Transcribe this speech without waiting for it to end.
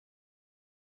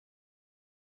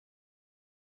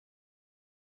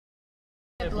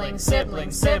Siblings,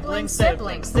 siblings, siblings,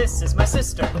 siblings. This is my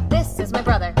sister. This is my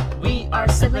brother. We are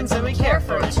siblings and we care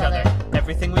for each other.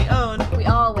 Everything we own, We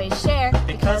always share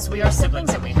because we are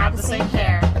siblings and we have the same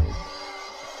hair.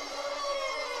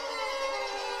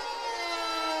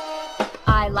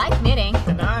 I like knitting.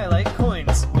 And I like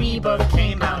coins. We both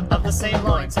came out of the same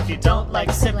loins. If you don't like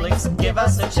siblings, give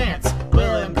us a chance.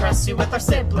 We'll impress you with our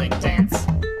sibling dance.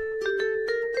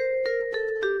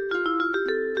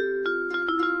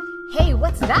 Hey,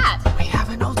 what's that? We have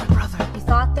an older brother, You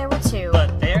thought there were two.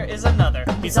 but there is another.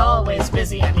 He's always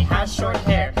busy and he has short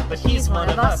hair, but he's one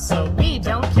of us, so we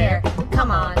don't care.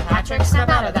 Come on, Patrick, snap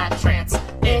out of that trance.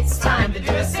 It's time to do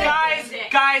a sibling.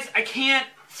 Guys, I can't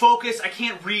focus, I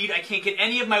can't read, I can't get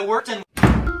any of my work done.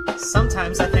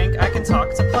 Sometimes I think I can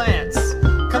talk to plants.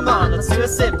 Come on, let's do a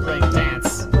sibling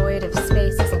dance. The void of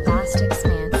space is a vast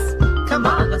expanse. Come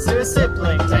on, let's do a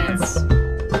sibling dance.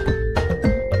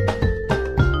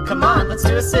 Come on, let's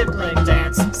do a sibling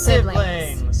dance. Sibling.